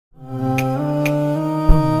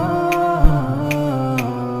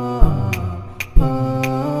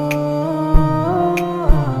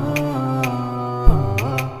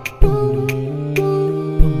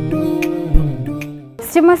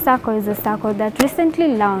SACCO is a SACCO that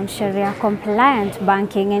recently launched Sharia-compliant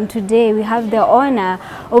banking, and today we have the honor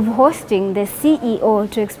of hosting the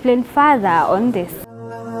CEO to explain further on this.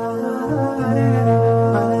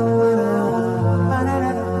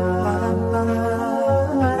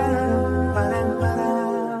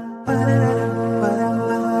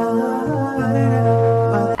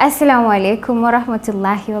 Assalamu alaikum wa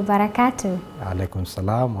rahmatullahi wa barakatuh. Alaikum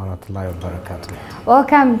salam wa rahmatullahi wa barakatuh.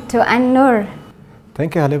 Welcome to ANNOOR.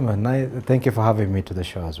 Thank you, HALYMA. Thank you for having me to the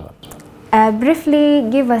show as well. Briefly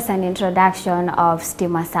give us an introduction of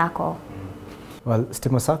STIMA SACCO. Well,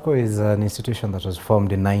 STIMA SACCO is an institution that was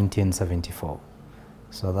formed in 1974.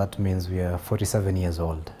 So that means we are 47 years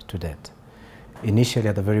old to date. Initially,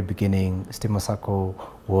 at the very beginning, STIMA SACCO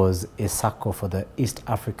was a SACCO for the East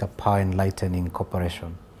Africa Power and Lightning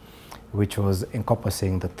Corporation, which was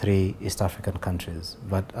encompassing the 3 East African countries.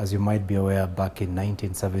 But as you might be aware, back in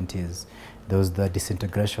 1970s, there was the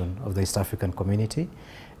disintegration of the East African community.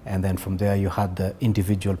 And then from there, you had the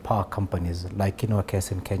individual power companies, like in our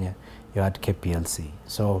case in Kenya, you had KPLC.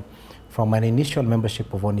 So from an initial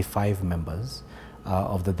membership of only 5 members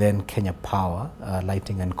of the then Kenya Power,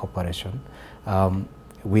 Lighting and Corporation,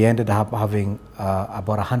 we ended up having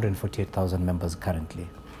about 148,000 members currently.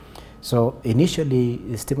 So initially,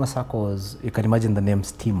 STIMA SACCO was, you can imagine the name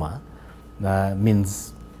STIMA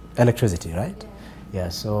means electricity, right? Yeah,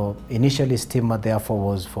 so initially STIMA therefore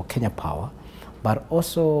was for Kenya Power, but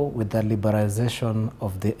also with the liberalization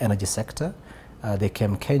of the energy sector, they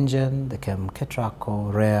came KenGen, they came Ketraco,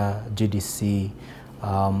 REA, GDC,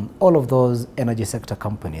 all of those energy sector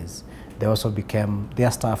companies, they also became, their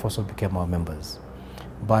staff also became our members.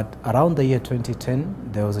 But around the year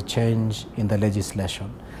 2010, there was a change in the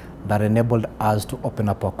legislation that enabled us to open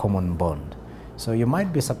up a common bond. So you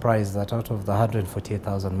might be surprised that out of the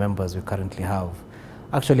 148,000 members we currently have,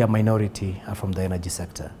 actually a minority are from the energy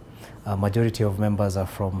sector. A majority of members are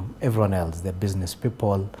from everyone else. They're business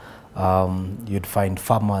people. You'd find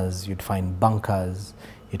farmers, you'd find bankers,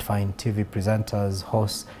 you'd find TV presenters,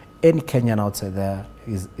 hosts. Any Kenyan outside there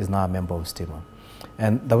is now a member of STIMA.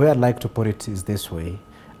 And the way I'd like to put it is this way.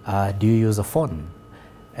 Do you use a phone?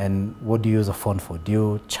 And what do you use a phone for? Do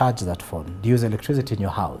you charge that phone? Do you use electricity in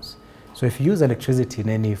your house? So if you use electricity in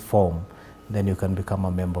any form, then you can become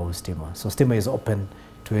a member of STIMA. So STIMA is open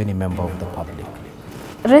to any member of the public.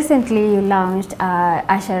 Recently, you launched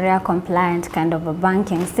a Sharia-compliant kind of a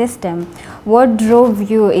banking system. What drove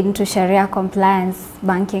you into Sharia-compliance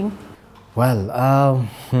banking? Well,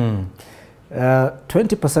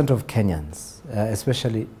 20% of Kenyans,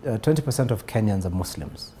 especially 20% of Kenyans are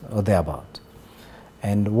Muslims, or thereabout.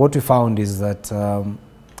 And what we found is that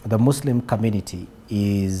the Muslim community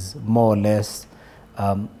is more or less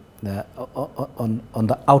on the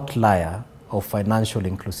outlier of financial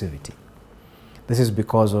inclusivity. This is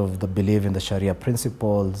because of the belief in the Sharia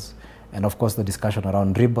principles and of course the discussion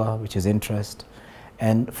around riba, which is interest.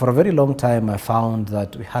 And for a very long time I found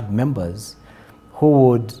that we had members who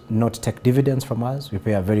would not take dividends from us. We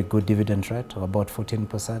pay a very good dividend rate of about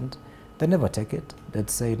 14%. They never take it. They'd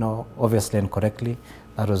say, no, obviously and correctly,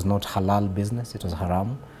 that was not halal business, it was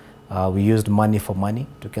haram. We used money for money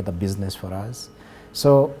to get the business for us.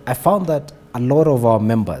 So I found that a lot of our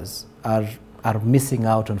members are missing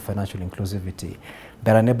out on financial inclusivity.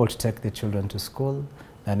 They're unable to take their children to school,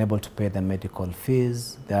 they're unable to pay their medical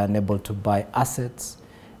fees, they're unable to buy assets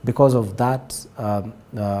because of that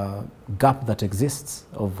gap that exists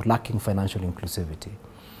of lacking financial inclusivity.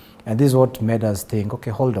 And this is what made us think,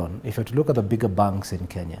 okay, hold on, if you were to look at the bigger banks in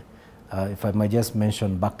Kenya, if I might just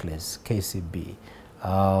mention Barclays, KCB,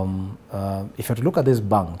 if you were to look at these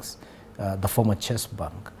banks, the former Chase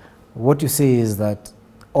Bank, what you see is that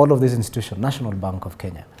all of these institutions, National Bank of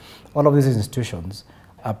Kenya, all of these institutions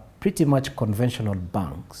are pretty much conventional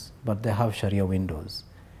banks, but they have Sharia windows.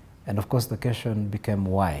 And of course the question became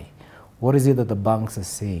why? What is it that the banks are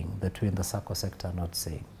seeing that we in the SACCO sector are not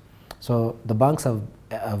seeing? So the banks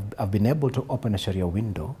have been able to open a Sharia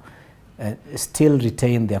window and still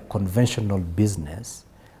retain their conventional business,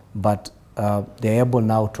 but they're able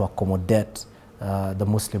now to accommodate the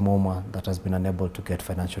Muslim Ummah that has been unable to get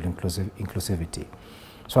financial inclusivity.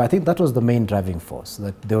 So I think that was the main driving force,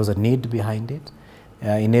 that there was a need behind it.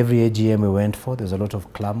 In every AGM we went for, there's a lot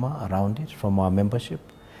of clamor around it from our membership.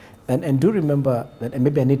 And do remember, and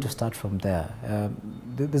maybe I need to start from there,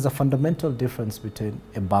 there's a fundamental difference between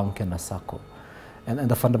a bank and a SACCO. And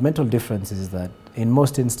the fundamental difference is that in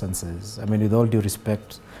most instances, I mean, with all due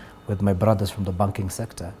respect with my brothers from the banking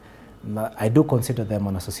sector, I do consider them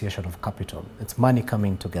an association of capital. It's money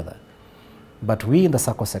coming together. But we in the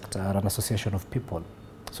SACCO sector are an association of people.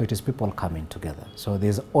 So it is people coming together. So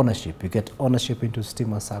there's ownership. You get ownership into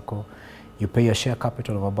STIMA SACCO. You pay your share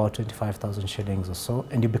capital of about 25,000 shillings or so,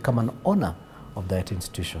 and you become an owner of that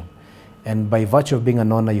institution. And by virtue of being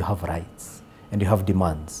an owner, you have rights and you have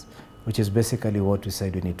demands, which is basically what we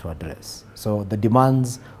said we need to address. So the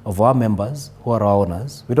demands of our members, who are our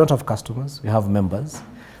owners, we don't have customers, we have members.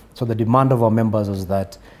 So the demand of our members was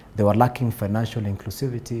that they were lacking financial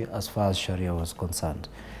inclusivity as far as Sharia was concerned.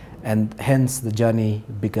 And hence the journey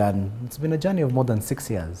began. It's been a journey of more than 6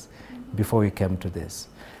 years before we came to this.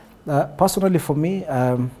 Personally for me,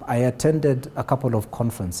 I attended a couple of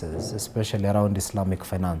conferences, especially around Islamic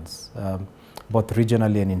finance, both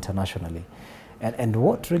regionally and internationally. And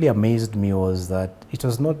what really amazed me was that it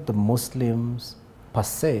was not the Muslims per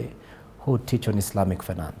se who teach on Islamic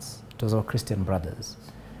finance. It was our Christian brothers.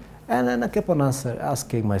 And then I kept on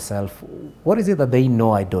asking myself, what is it that they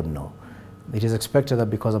know I don't know? It is expected that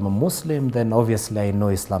because I'm a Muslim, then obviously I know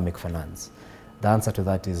Islamic finance. The answer to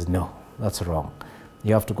that is no, that's wrong.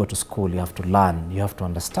 You have to go to school, you have to learn, you have to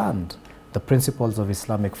understand the principles of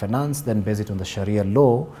Islamic finance, then base it on the Sharia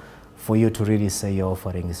law for you to really say you're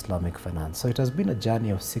offering Islamic finance. So it has been a journey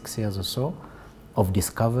of 6 years or so of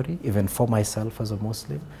discovery, even for myself as a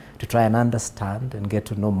Muslim, to try and understand and get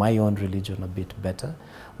to know my own religion a bit better.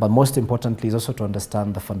 But most importantly is also to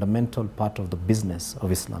understand the fundamental part of the business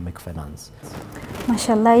of Islamic finance.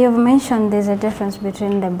 MashaAllah, you've mentioned there's a difference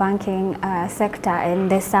between the banking sector and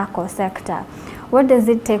the SACCO sector. What does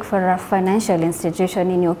it take for a financial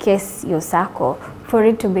institution, in your case, your SACCO, for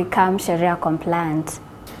it to become Sharia compliant?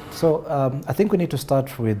 So I think we need to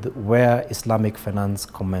start with where Islamic finance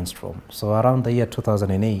commenced from. So around the year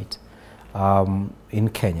 2008, in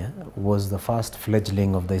Kenya was the first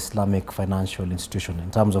fledgling of the Islamic financial institution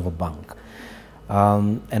in terms of a bank.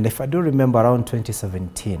 And if I do remember, around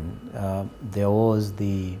 2017, there was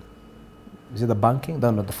the banking?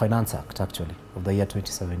 No, the Finance Act, actually, of the year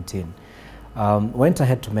 2017. Went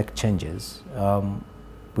ahead to make changes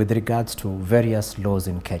with regards to various laws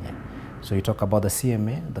in Kenya. So you talk about the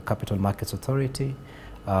CMA, the Capital Markets Authority.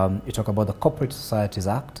 You talk about the Corporate Societies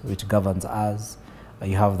Act, which governs us.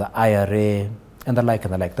 You have the IRA and the like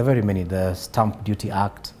and the like. There are very many. The Stamp Duty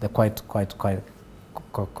Act. They're quite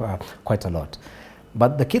a lot.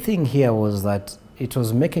 But the key thing here was that it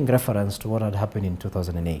was making reference to what had happened in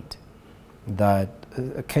 2008, that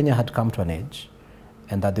Kenya had come to an age,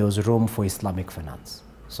 and that there was room for Islamic finance.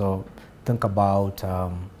 So think about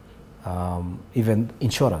even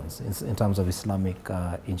insurance in terms of Islamic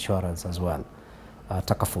insurance as well,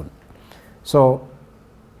 takaful. So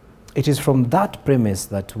it is from that premise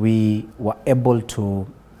that we were able to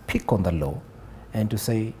pick on the law and to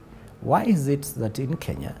say, why is it that in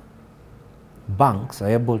Kenya banks are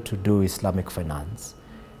able to do Islamic finance,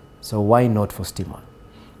 so why not for STIMA?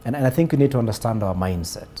 And I think we need to understand our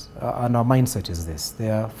mindset. And our mindset is this: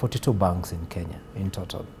 there are 42 banks in Kenya in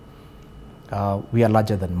total. We are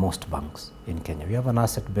larger than most banks in Kenya. We have an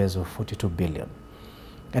asset base of 42 billion.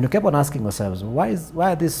 And we kept on asking ourselves, why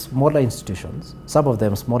are these smaller institutions, some of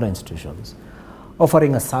them smaller institutions,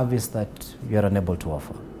 offering a service that we are unable to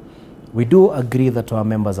offer? We do agree that our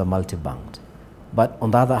members are multi-banked. But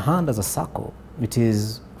on the other hand, as a SACCO, it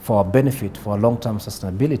is for our benefit, for our long-term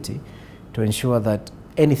sustainability, to ensure that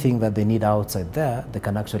anything that they need outside there, they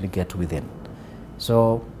can actually get within.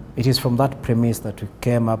 So it is from that premise that we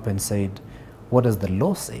came up and said, what does the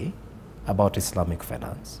law say about Islamic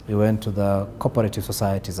finance? We went to the Cooperative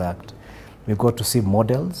Societies Act. We got to see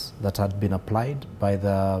models that had been applied by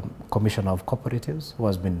the Commissioner of Cooperatives, who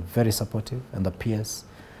has been very supportive, and the PS,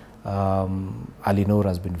 ANNOOR,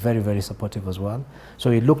 has been very, very supportive as well. So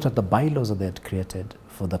we looked at the bylaws that they had created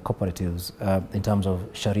for the cooperatives in terms of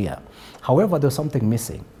Sharia. However, there was something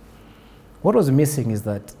missing. What was missing is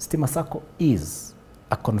that STIMA SACCO is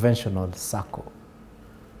a conventional SACCO.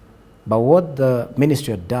 But what the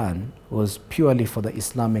ministry had done was purely for the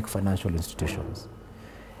Islamic financial institutions.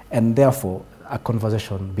 And therefore, a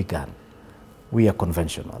conversation began. We are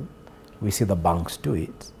conventional. We see the banks do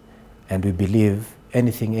it. And we believe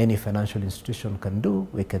anything any financial institution can do,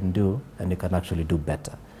 we can do, and we can actually do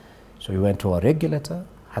better. So we went to our regulator,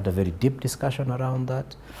 had a very deep discussion around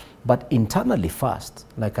that. But internally first,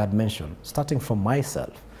 like I'd mentioned, starting from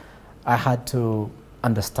myself, I had to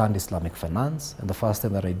understand Islamic finance, and the first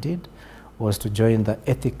thing that I did was to join the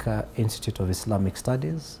Ethica Institute of Islamic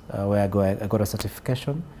Studies, where I got a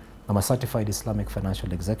certification. I'm a certified Islamic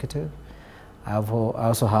financial executive. I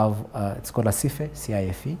also have, it's called a CIFE,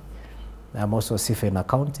 CIFE. I'm also a CIFE in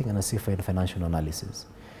accounting and a CIFE in financial analysis.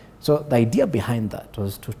 So the idea behind that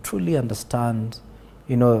was to truly understand,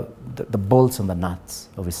 you know, the bolts and the nuts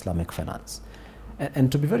of Islamic finance.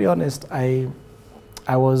 And to be very honest, I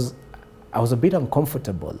I was a bit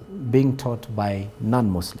uncomfortable being taught by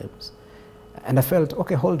non-Muslims. And I felt,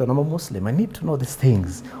 okay, hold on, I'm a Muslim. I need to know these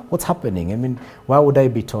things. What's happening? I mean, why would I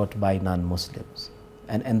be taught by non-Muslims?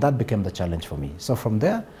 And that became the challenge for me. So from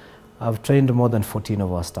there, I've trained more than 14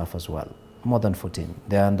 of our staff as well. More than 14.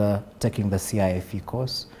 They're undertaking the CIFE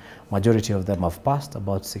course. Majority of them have passed,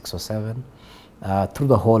 about 6 or 7, through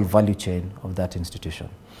the whole value chain of that institution.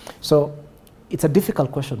 So it's a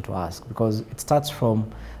difficult question to ask because it starts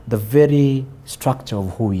from the very structure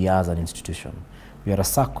of who we are as an institution. We are a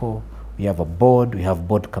SACCO, we have a board, we have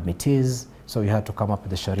board committees, so we had to come up with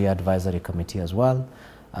the Sharia Advisory Committee as well.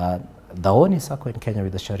 The only SACCO in Kenya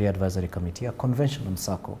with the Sharia Advisory Committee, a conventional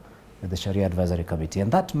SACCO with the Sharia Advisory Committee.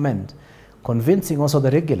 And that meant convincing also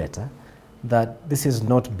the regulator that this is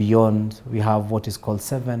not beyond, we have what is called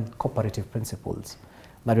 7 cooperative principles,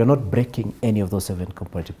 that we're not breaking any of those 7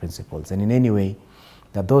 cooperative principles. And in any way,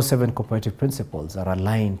 that those 7 cooperative principles are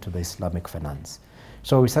aligned to the Islamic finance.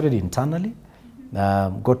 So we started internally,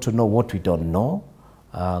 got to know what we don't know,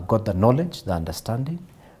 got the knowledge, the understanding,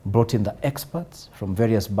 brought in the experts from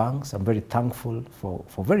various banks. I'm very thankful for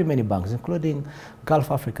very many banks, including Gulf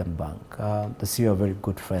African Bank, the CEO, a very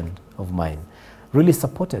good friend of mine, really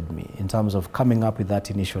supported me in terms of coming up with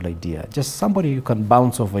that initial idea. Just somebody you can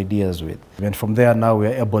bounce off ideas with. And from there now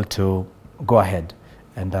we're able to go ahead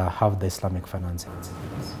and have the Islamic financing.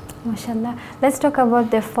 MashaAllah. Let's talk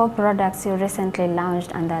about the 4 products you recently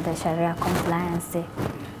launched under the Sharia compliance.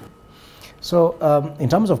 So in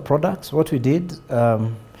terms of products, what we did,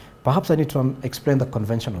 perhaps I need to explain the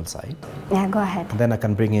conventional side. Yeah, go ahead. And then I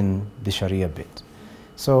can bring in the Sharia bit.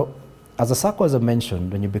 So as a SACCO, as I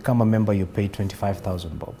mentioned, when you become a member, you pay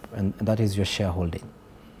 25,000 bob, and that is your shareholding,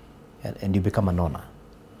 and you become an owner.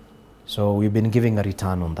 So we've been giving a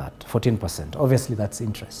return on that, 14%. Obviously, that's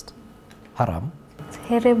interest. Haram.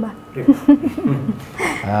 Riba.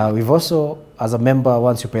 We've also, as a member,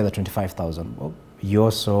 once you pay the 25,000 bob, you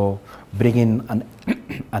also bring in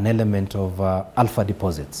an element of alpha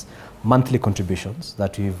deposits, monthly contributions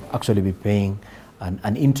that we've actually been paying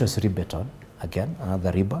an interest rebate on, again,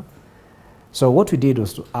 another riba. So what we did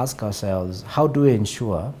was to ask ourselves, how do we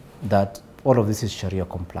ensure that all of this is Sharia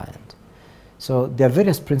compliant? So there are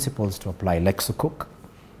various principles to apply, like sukuk.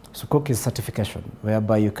 Sukuk is certification,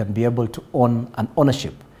 whereby you can be able to own an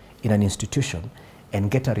ownership in an institution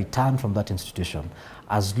and get a return from that institution,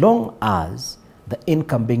 as long as the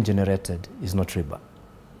income being generated is not riba.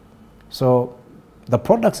 So the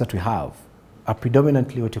products that we have are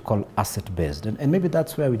predominantly what you call asset-based, and maybe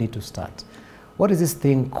that's where we need to start. What is this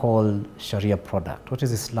thing called Sharia product? What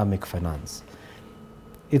is Islamic finance?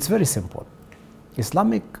 It's very simple. Islam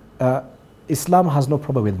has no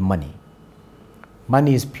problem with money.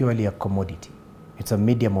 Money is purely a commodity. It's a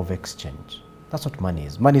medium of exchange. That's what money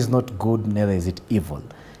is. Money is not good, neither is it evil.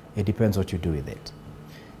 It depends what you do with it.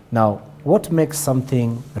 Now, what makes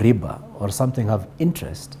something riba or something have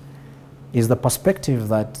interest is the perspective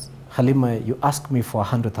that, HALYMA, you ask me for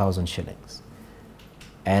 100,000 shillings.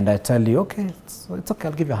 And I tell you, okay, it's okay,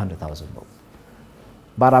 I'll give you 100,000 bob.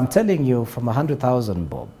 But I'm telling you, from 100,000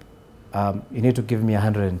 bob, you need to give me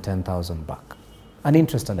 110,000 back. An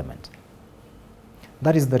interest element.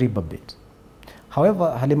 That is the riba bit.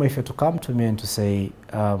 However, HALYMA, if you were to come to me and to say,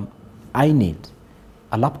 I need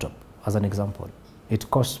a laptop, as an example, it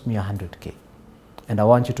costs me 100K, and I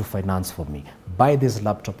want you to finance for me. Buy this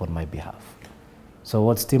laptop on my behalf. So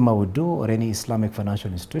what STIMA would do, or any Islamic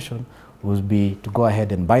financial institution, would be to go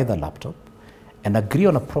ahead and buy the laptop and agree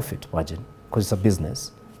on a profit margin, because it's a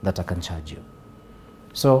business, that I can charge you.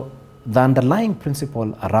 So the underlying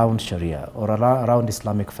principle around Sharia or around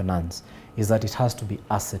Islamic finance is that it has to be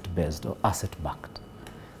asset-based or asset-backed.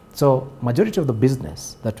 So majority of the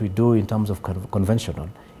business that we do in terms of conventional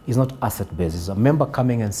is not asset-based. It's a member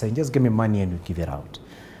coming and saying, just give me money and we give it out.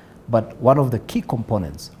 But one of the key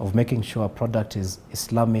components of making sure a product is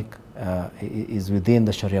Islamic, is within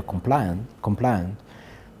the Sharia compliant,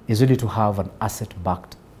 is really to have an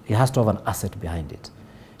asset-backed. It has to have an asset behind it.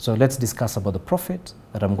 So let's discuss about the profit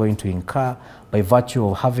that I'm going to incur by virtue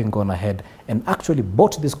of having gone ahead and actually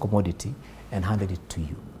bought this commodity and handed it to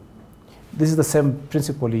you. This is the same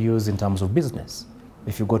principle you use in terms of business.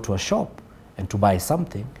 If you go to a shop and to buy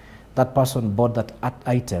something, that person bought that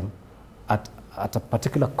item at a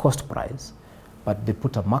particular cost price, but they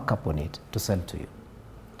put a markup on it to sell to you.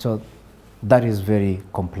 So that is very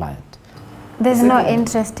compliant. There's no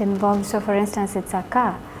interest involved. So for instance, it's a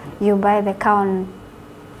car. You buy the car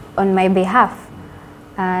on my behalf,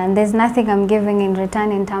 and there's nothing I'm giving in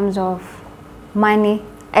return in terms of money,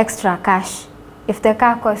 extra cash. If the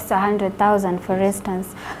car costs 100,000, for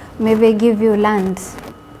instance, maybe I give you land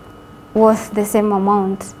worth the same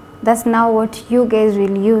amount. That's now what you guys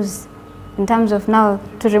will use in terms of now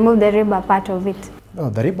to remove the riba part of it. No,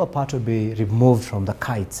 the riba part will be removed from the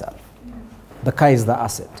car itself. The car is the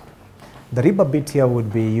asset. The riba bit here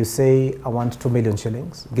would be, you say, I want 2 million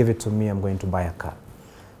shillings, give it to me, I'm going to buy a car.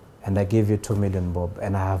 And I give you 2 million, Bob,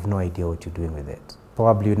 and I have no idea what you're doing with it.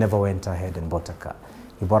 Probably you never went ahead and bought a car.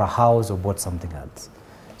 You bought a house or bought something else.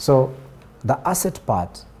 So the asset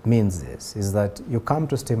part means this, is that you come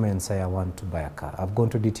to STIMA and say, I want to buy a car. I've gone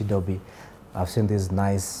to DStv, I've seen this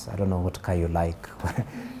nice, I don't know what car you like,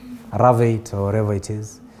 Ravate or whatever it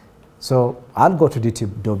is. So I'll go to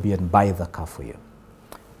DStv and buy the car for you.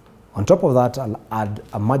 On top of that, I'll add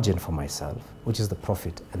a margin for myself, which is the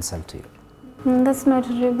profit, and sell to you. That's not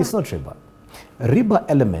riba. It's not riba. Riba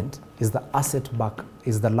element is the asset back,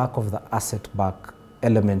 is the lack of the asset back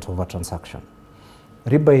element of a transaction.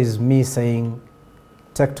 Riba is me saying,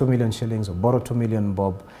 take 2 million shillings or borrow 2 million,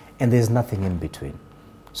 Bob, and there's nothing in between.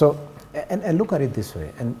 So, and look at it this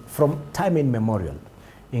way, and from time immemorial,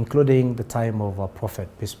 including the time of our Prophet,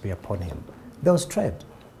 peace be upon him, there was trade.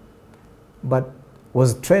 But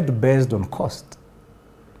was trade based on cost?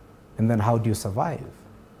 And then how do you survive?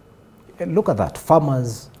 And look at that.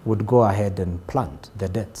 Farmers would go ahead and plant their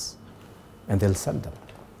dates and they'll sell them.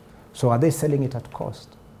 So are they selling it at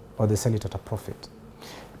cost or they sell it at a profit?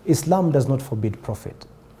 Islam does not forbid profit.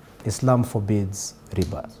 Islam forbids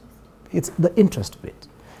riba. It's the interest bit.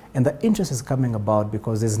 And the interest is coming about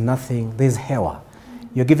because there's nothing, there's hewa.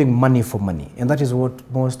 You're giving money for money. And that is what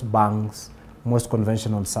most banks, most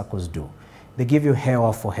conventional SACCOs do. They give you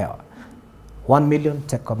hewa for hewa. 1 million,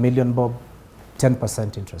 take a million, Bob,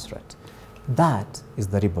 10% interest rate. That is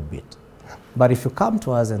the riba bit. But if you come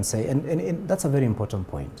to us and say, and that's a very important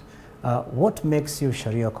point, what makes you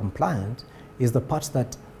Sharia compliant is the part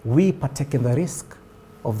that we partake in the risk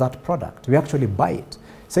of that product. We actually buy it.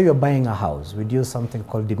 Say you're buying a house, we'd use something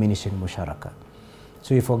called diminishing musharaka.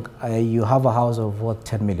 So if you have a house of worth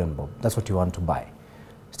 10 million, Bob, that's what you want to buy.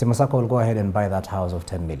 STIMA SACCO will go ahead and buy that house of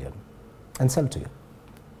 10 million and sell to you.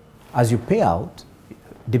 As you pay out,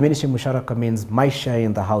 diminishing musharaka means my share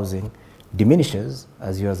in the housing diminishes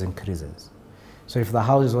as yours increases. So if the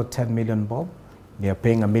house is worth 10 million, Bob, you're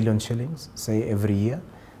paying 1 million shillings, say every year.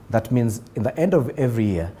 That means in the end of every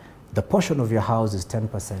year, the portion of your house is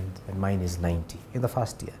 10% and mine is 90 in the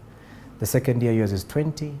first year. The second year, yours is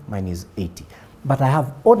 20, mine is 80. But I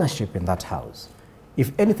have ownership in that house.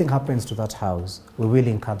 If anything happens to that house, we will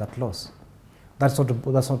incur that loss. That's not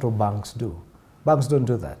what banks do. Banks don't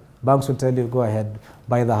do that. Banks will tell you, go ahead,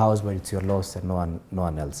 buy the house, but it's your loss and no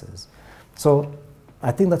one else's. So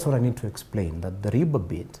I think that's what I need to explain, that the riba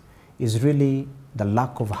bit is really the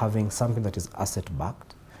lack of having something that is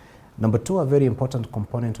asset-backed. Number two, a very important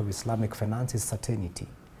component of Islamic finance is certainty.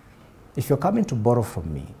 If you're coming to borrow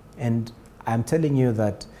from me, and I'm telling you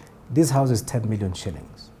that this house is 10 million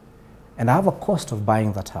shillings, and I have a cost of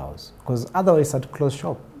buying that house, because otherwise I'd close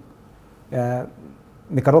shop.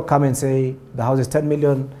 They cannot come and say, the house is 10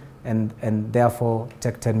 million, and therefore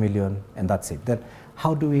take 10 million, and that's it. Then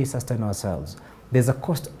how do we sustain ourselves? There's a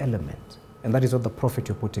cost element, and that is what the profit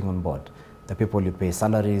you're putting on board. The people you pay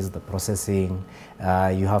salaries, the processing,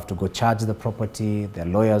 you have to go charge the property, the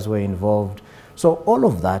lawyers were involved. So all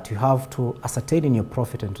of that you have to ascertain in your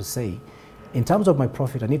profit and to say, in terms of my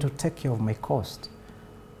profit, I need to take care of my cost.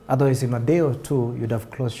 Otherwise, in a day or two, you'd have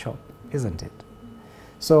closed shop, isn't it?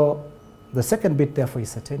 So the second bit, therefore,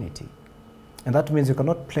 is certainty. And that means you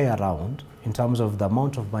cannot play around in terms of the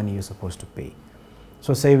amount of money you're supposed to pay.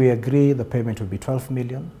 So say we agree the payment will be 12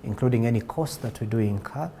 million, including any costs that we do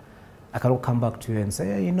incur. I cannot come back to you and say,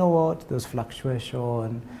 hey, you know what, there's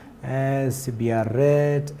fluctuation, CBR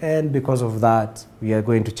rate, and because of that, we are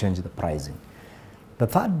going to change the pricing. The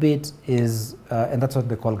third bit is, and that's what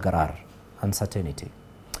they call garar, uncertainty.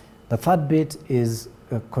 The third bit is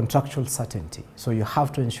contractual certainty. So you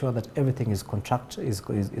have to ensure that everything is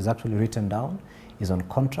actually written down, is on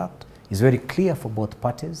contract, is very clear for both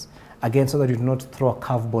parties, again, so that you do not throw a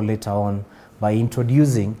curveball later on by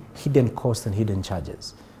introducing hidden costs and hidden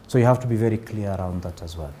charges. So you have to be very clear around that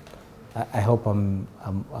as well. I hope I'm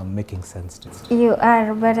making sense to you. You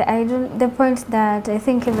are, but I don't. The point that I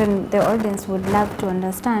think even the audience would love to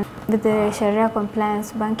understand, with the Sharia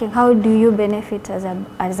compliance banking, how do you benefit as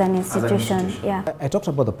an institution? Yeah. I talked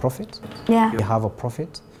about the profit. Yeah. You have a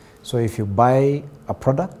profit. So if you buy a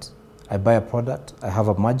product, I buy a product, I have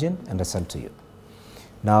a margin, and I sell to you.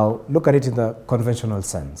 Now look at it in the conventional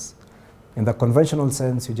sense. In the conventional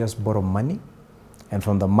sense, you just borrow money, and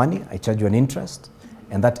from the money, I charge you an interest,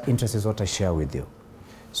 and that interest is what I share with you.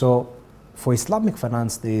 So for Islamic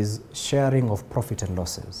finance, there is sharing of profit and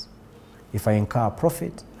losses. If I incur a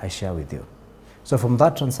profit, I share with you. So from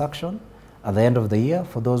that transaction, at the end of the year,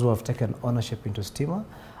 for those who have taken ownership into STIMA,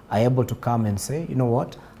 are able to come and say, you know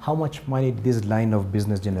what, how much money did this line of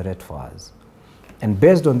business generate for us? And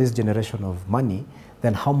based on this generation of money,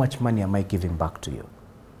 then how much money am I giving back to you?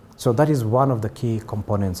 So that is one of the key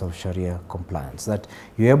components of Sharia compliance, that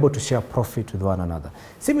you're able to share profit with one another.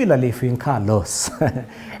 Similarly, if you incur loss,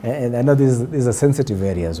 and I know this is a sensitive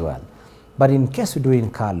area as well, but in case you do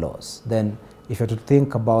incur loss, then if you have to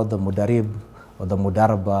think about the mudarib or the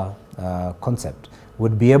mudaraba concept,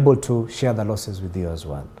 would be able to share the losses with you as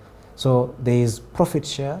well. So there is profit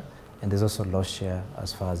share and there's also loss share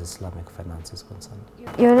as far as Islamic finance is concerned.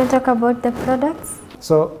 You want to talk about the products?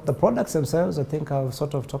 So the products themselves, I think I've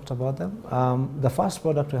sort of talked about them. The first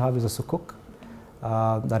product we have is a sukuk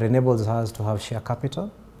that enables us to have share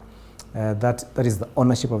capital. That is the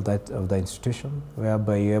ownership of the institution,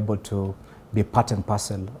 whereby you're able to be part and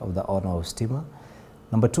parcel of the owner of STIMA.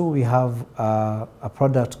 Number two, we have a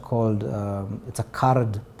product called, it's a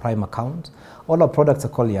card prime account. All our products are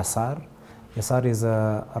called Yasar. Yasar is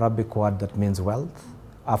an Arabic word that means wealth,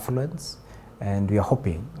 affluence, and we are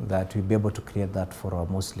hoping that we'll be able to create that for our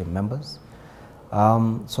Muslim members.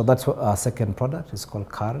 So that's our second product, it's called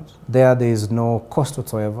card. There is no cost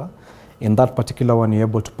whatsoever. In that particular one, you're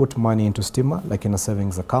able to put money into STIMA, like in a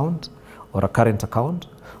savings account or a current account.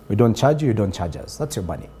 We don't charge you, you don't charge us. That's your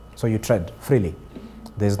money. So you trade freely.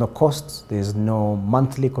 There's no costs, there's no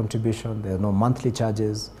monthly contribution, there's no monthly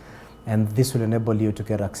charges, and this will enable you to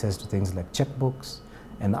get access to things like checkbooks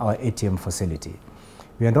and our ATM facility.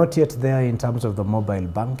 We are not yet there in terms of the mobile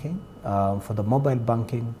banking. For the mobile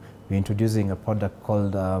banking, we're introducing a product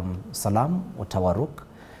called Salam or Tawaruk.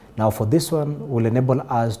 Now for this one, will enable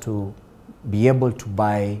us to be able to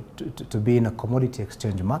buy, to be in a commodity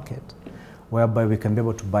exchange market, whereby we can be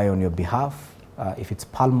able to buy on your behalf, if it's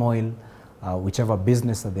palm oil, whichever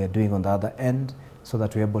business that they're doing on the other end, so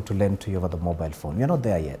that we're able to lend to you over the mobile phone. We're not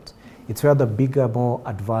there yet. It's where the bigger, more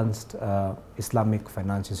advanced Islamic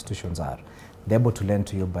financial institutions are. They're able to lend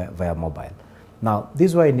to you via mobile. Now,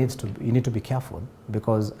 this is why you need to be careful,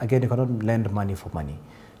 because again, you cannot lend money for money.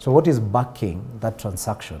 So what is backing that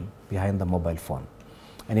transaction behind the mobile phone?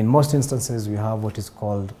 And in most instances, we have what is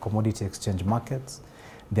called commodity exchange markets.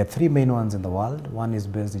 There are three main ones in the world. One is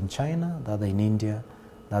based in China, the other in India,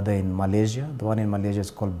 the other in Malaysia. The one in Malaysia is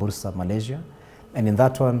called Bursa Malaysia. And in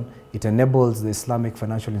that one, it enables the Islamic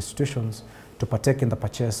financial institutions to partake in the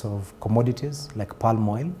purchase of commodities like palm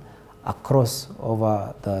oil across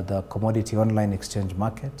over the commodity online exchange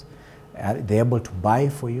market. They're able to buy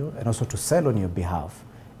for you and also to sell on your behalf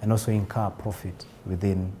and also incur profit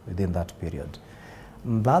within that period.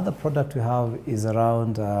 The other product we have is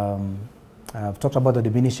around, I've talked about the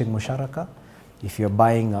diminishing musharaka. If you're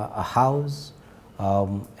buying a house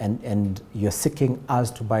and you're seeking us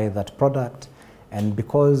to buy that product, and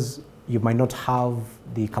because you might not have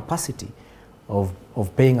the capacity of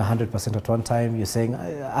paying 100% at one time, you're saying,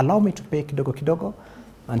 allow me to pay kidogo kidogo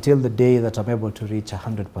until the day that I'm able to reach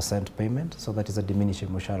 100% payment. So that is a diminishing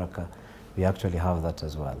musharaka. We actually have that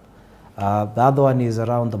as well. The other one is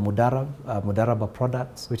around the mudaraba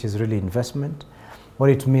products, which is really investment. What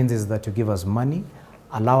it means is that you give us money,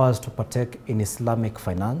 allow us to partake in Islamic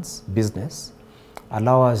finance, business,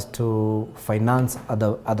 allow us to finance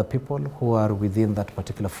other people who are within that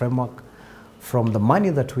particular framework. From the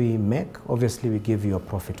money that we make, obviously we give you a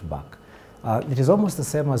profit back. It is almost the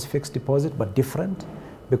same as fixed deposit, but different,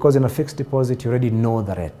 because in a fixed deposit, you already know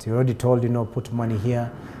the rate. You're already told, you know, put money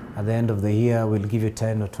here, at the end of the year, we'll give you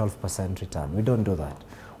 10 or 12% return. We don't do that.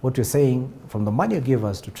 What you're saying, from the money you give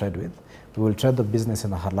us to trade with, we will trade the business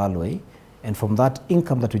in a halal way, and from that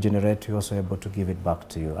income that we generate, we're also able to give it back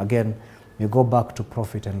to you. Again, we go back to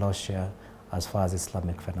profit and loss share as far as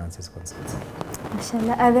Islamic finance is concerned.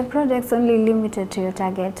 Mashallah, are the products only limited to your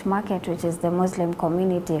target market, which is the Muslim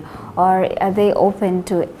community, or are they open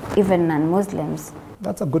to even non-Muslims?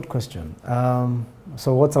 That's a good question.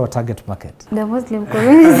 So what's our target market? The Muslim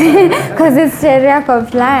community, because it's Sharia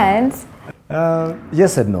compliance.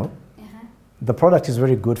 Yes and no. The product is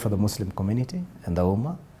very good for the Muslim community and the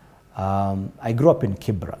Ummah. I grew up in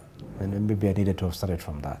Kibra, and maybe I needed to have started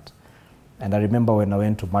from that. And I remember when I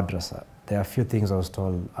went to madrasa, there are a few things I was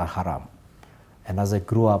told are haram. And as I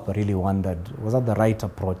grew up, I really wondered, was that the right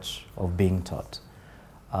approach of being taught?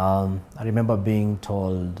 I remember being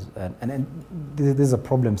told, and this is a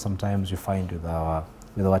problem sometimes you find with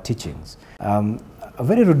our teachings.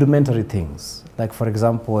 Very rudimentary things, like for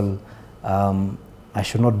example, I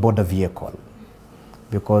should not board a vehicle,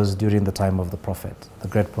 because during the time of the Prophet, the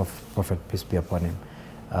great Prophet, peace be upon him,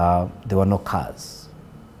 there were no cars.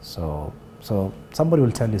 So So somebody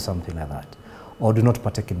will tell you something like that. Or do not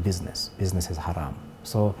partake in business. Business is haram.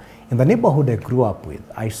 So in the neighborhood I grew up with,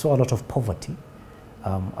 I saw a lot of poverty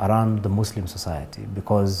around the Muslim society,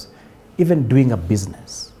 because even doing a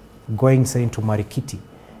business, going, say, into Marikiti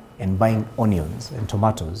and buying onions and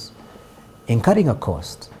tomatoes, incurring a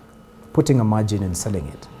cost, putting a margin and selling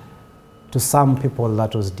it, to some people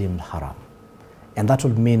that was deemed haram. And that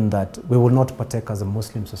would mean that we will not partake as a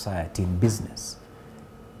Muslim society in business.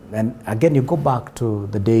 And again, you go back to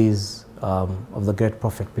the days of the great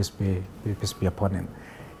Prophet, peace be upon him,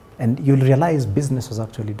 and you'll realize business was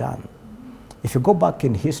actually done. If you go back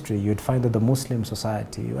in history, you'd find that the Muslim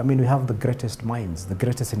society, I mean, we have the greatest minds, the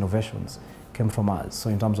greatest innovations came from us.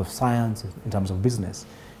 So in terms of science, in terms of business,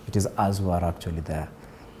 it is us who are actually there.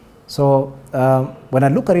 So when I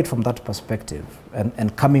look at it from that perspective,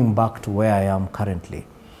 and coming back to where I am currently,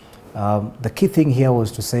 the key thing here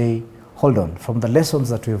was to say, hold on, from the lessons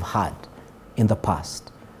that we've had in the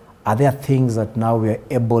past, are there things that now we are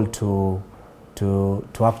able to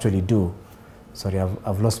actually do? Sorry,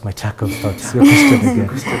 I've lost my track of thoughts. Your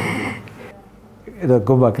question again.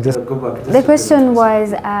 Go back. The question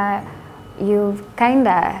was, you've kind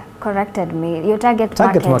of corrected me. Your target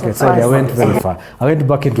market. Sorry, I went very far. I went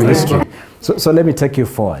back into history. So let me take you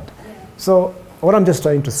forward. So what I'm just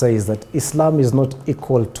trying to say is that Islam is not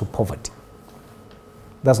equal to poverty.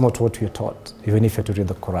 That's not what we're taught, even if you have to read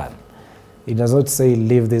the Quran. It does not say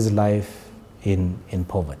live this life in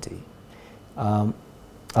poverty.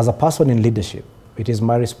 As a person in leadership, it is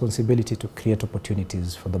my responsibility to create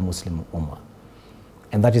opportunities for the Muslim Ummah.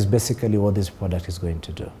 And that is basically what this product is going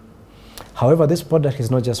to do. However, this product is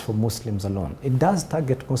not just for Muslims alone. It does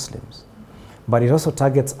target Muslims, but it also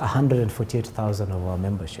targets 148,000 of our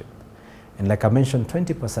membership. And like I mentioned,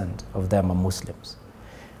 20% of them are Muslims.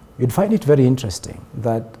 You'd find it very interesting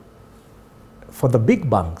that for the big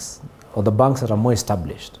banks, or the banks that are more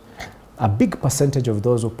established, a big percentage of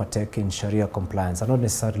those who partake in Sharia compliance are not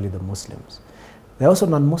necessarily the Muslims. There are also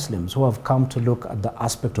non-Muslims who have come to look at the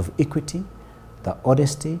aspect of equity, the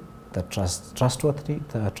honesty, the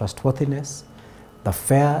trustworthiness, the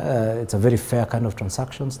fair, it's a very fair kind of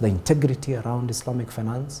transactions, the integrity around Islamic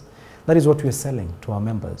finance. That is what we're selling to our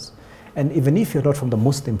members. And even if you're not from the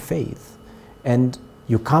Muslim faith, and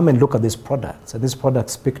you come and look at these products, and these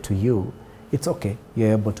products speak to you, it's okay,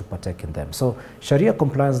 you're able to partake in them. So Sharia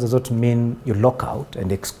compliance does not mean you lock out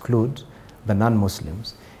and exclude the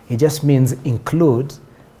non-Muslims. It just means include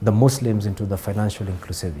the Muslims into the financial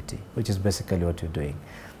inclusivity, which is basically what you're doing.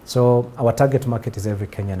 So our target market is every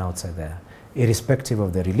Kenyan outside there, irrespective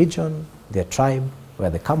of their religion, their tribe, where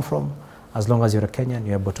they come from. As long as you're a Kenyan,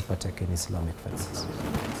 you're able to partake in Islamic finances.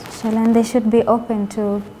 And they should be open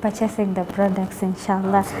to purchasing the products,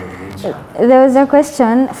 inshallah. There was a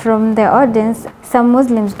question from the audience. Some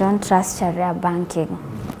Muslims don't trust Sharia banking.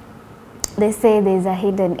 They say there's a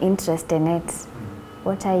hidden interest in it.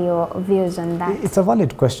 What are your views on that? It's a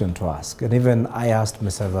valid question to ask, and even I asked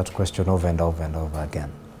myself that question over and over and over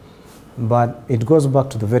again. But it goes back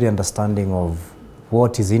to the very understanding of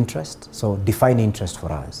what is interest. So define interest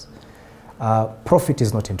for us. Profit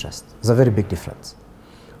is not interest. There's a very big difference.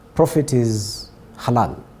 Profit is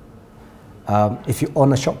halal. If you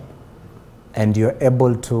own a shop and you're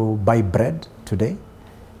able to buy bread today,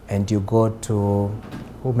 and you go to,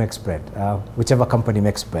 who makes bread? Whichever company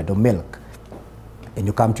makes bread, or milk, and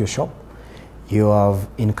you come to your shop, you have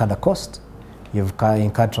incurred a cost, you've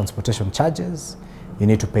incurred transportation charges, you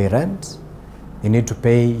need to pay rent, you need to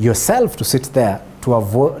pay yourself to sit there to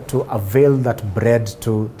avail that bread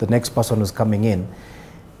to the next person who's coming in.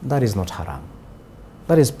 That is not haram.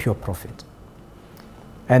 That is pure profit.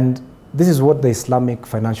 And this is what the Islamic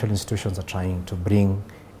financial institutions are trying to bring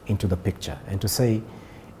into the picture, and to say,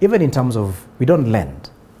 even in terms of, we don't lend,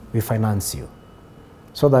 we finance you.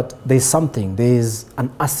 So that there's something, there's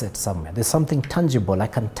an asset somewhere, there's something tangible I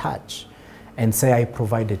can touch and say I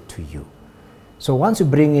provide it to you. So once you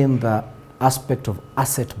bring in the aspect of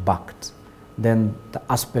asset-backed, then the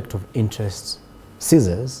aspect of interest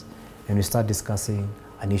ceases, and we start discussing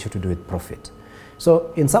an issue to do with profit.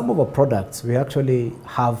 So in some of our products, we actually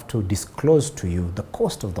have to disclose to you the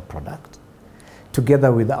cost of the product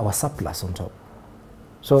together with our surplus on top.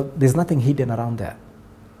 So there's nothing hidden around there.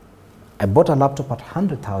 I bought a laptop at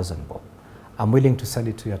 100,000 bob. I'm willing to sell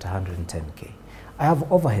it to you at 110K. I have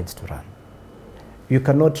overheads to run. You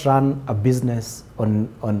cannot run a business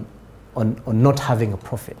on not having a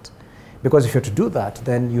profit. Because if you're to do that,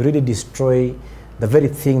 then you really destroy the very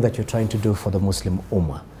thing that you're trying to do for the Muslim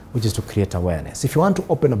Ummah, which is to create awareness. If you want to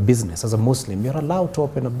open a business as a Muslim, you're allowed to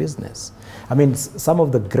open a business. I mean, some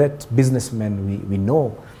of the great businessmen we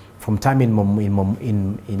know, from time immemorial.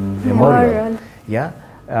 Yeah,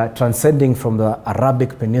 transcending from the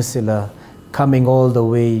Arabic Peninsula, coming all the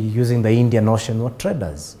way using the Indian Ocean, were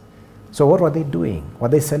traders. So what were they doing? Were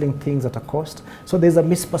they selling things at a cost? So there's a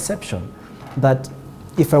misperception that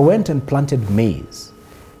if I went and planted maize,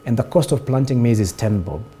 and the cost of planting maize is 10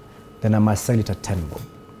 bob, then I must sell it at 10 bob.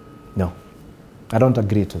 No, I don't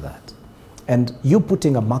agree to that. And you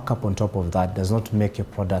putting a markup on top of that does not make your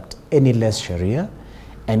product any less Sharia,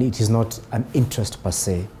 and it is not an interest per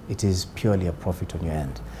se, it is purely a profit on your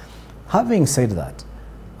end. Having said that,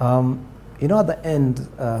 you know, at the end,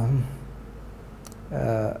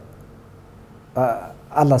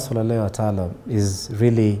 Allah subhanahu wa ta'ala is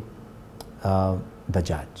really the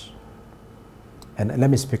judge. And let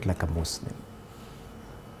me speak like a Muslim.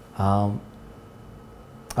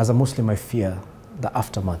 As a Muslim, I fear the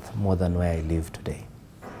aftermath more than where I live today.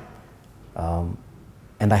 And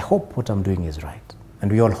I hope what I'm doing is right.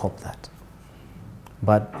 And we all hope that.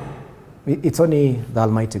 But it's only the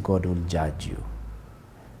Almighty God who will judge you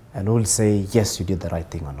and who will say, yes, you did the right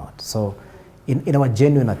thing or not. So in our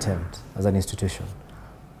genuine attempt as an institution,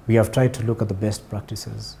 we have tried to look at the best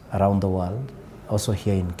practices around the world, also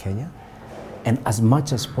here in Kenya, and as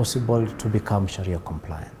much as possible to become Sharia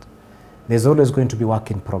compliant. There's always going to be work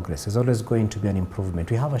in progress. There's always going to be an improvement.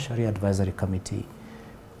 We have a Sharia advisory committee.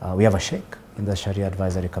 We have a sheikh in the Sharia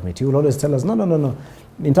advisory committee who will always tell us, no, no, no, no.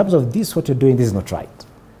 In terms of this, what you're doing, this is not right.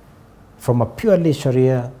 From a purely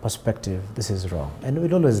Sharia perspective, this is wrong. And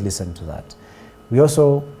we'll always listen to that. We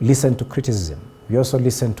also listen to criticism. We also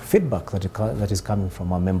listen to feedback that is coming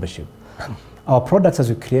from our membership. Our products, as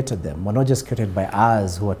we created them, were not just created by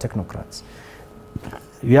us who are technocrats.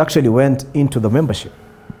 We actually went into the membership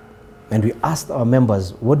and we asked our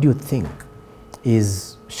members, what do you think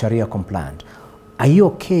is Sharia compliant? Are you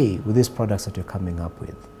okay with these products that you're coming up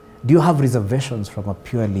with? Do you have reservations from a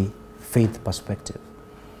purely faith perspective?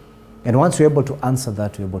 And once we're able to answer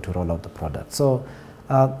that, we're able to roll out the product. So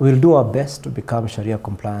we'll do our best to become Sharia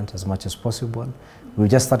compliant as much as possible. We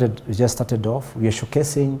just started off. We are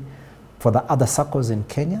showcasing for the other SACCOs in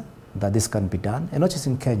Kenya that this can be done, and not just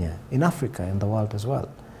in Kenya, in Africa, in the world as well.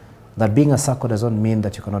 That being a SACCO doesn't mean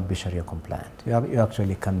that you cannot be Sharia compliant. You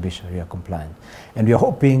actually can be Sharia compliant. And we are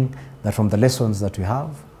hoping that from the lessons that we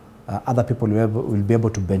have, other people will be able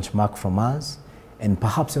to benchmark from us and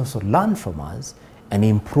perhaps also learn from us and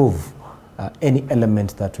improve any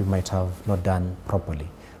element that we might have not done properly.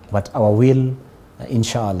 But our will,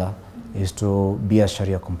 inshallah, is to be as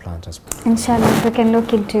Sharia compliant as possible. Inshallah, if we can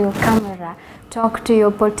look into your camera, talk to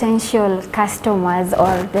your potential customers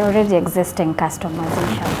or the already existing customers,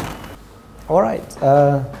 inshallah. All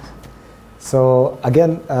right. So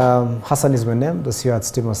again, Hassan is my name, the CEO at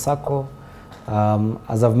STIMA SACCO.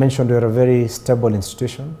 As I've mentioned, we're a very stable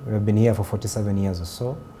institution. We have been here for 47 years or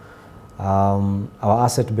so. Our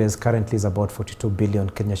asset base currently is about 42 billion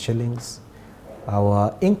Kenya shillings.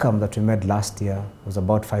 Our income that we made last year was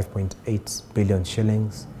about 5.8 billion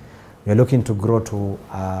shillings. We are looking to grow to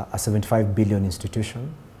a 75 billion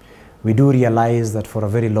institution. We do realize that for a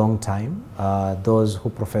very long time, those who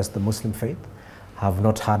profess the Muslim faith have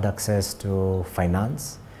not had access to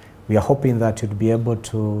finance. We are hoping that you'd be able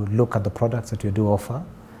to look at the products that we do offer,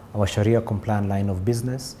 our Sharia compliant line of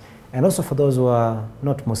business, and also for those who are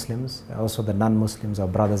not Muslims, also the non-Muslims, our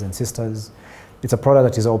brothers and sisters. It's a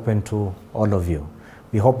product that is open to all of you.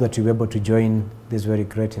 We hope that you'll be able to join this very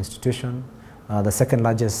great institution, the second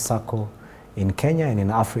largest SACCO in Kenya and in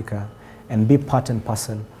Africa, and be part and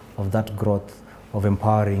parcel of that growth of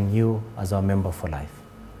empowering you as our member for life.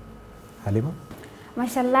 HALYMA?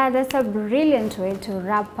 Mashallah, that's a brilliant way to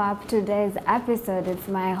wrap up today's episode. It's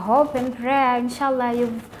my hope and prayer, inshallah,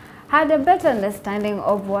 you've had a better understanding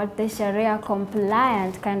of what the Sharia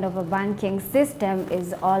compliant kind of a banking system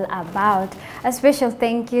is all about. A special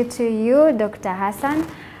thank you to you, Dr. Hassan.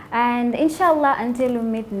 And inshallah, until we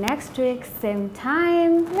meet next week, same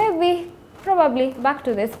time, maybe, probably back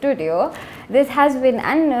to the studio. This has been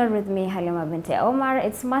ANNOOR with me, HALYMA bint OMAR.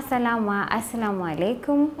 It's masalama, assalamu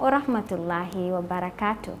alaikum wa rahmatullahi wa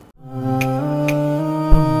barakatuh.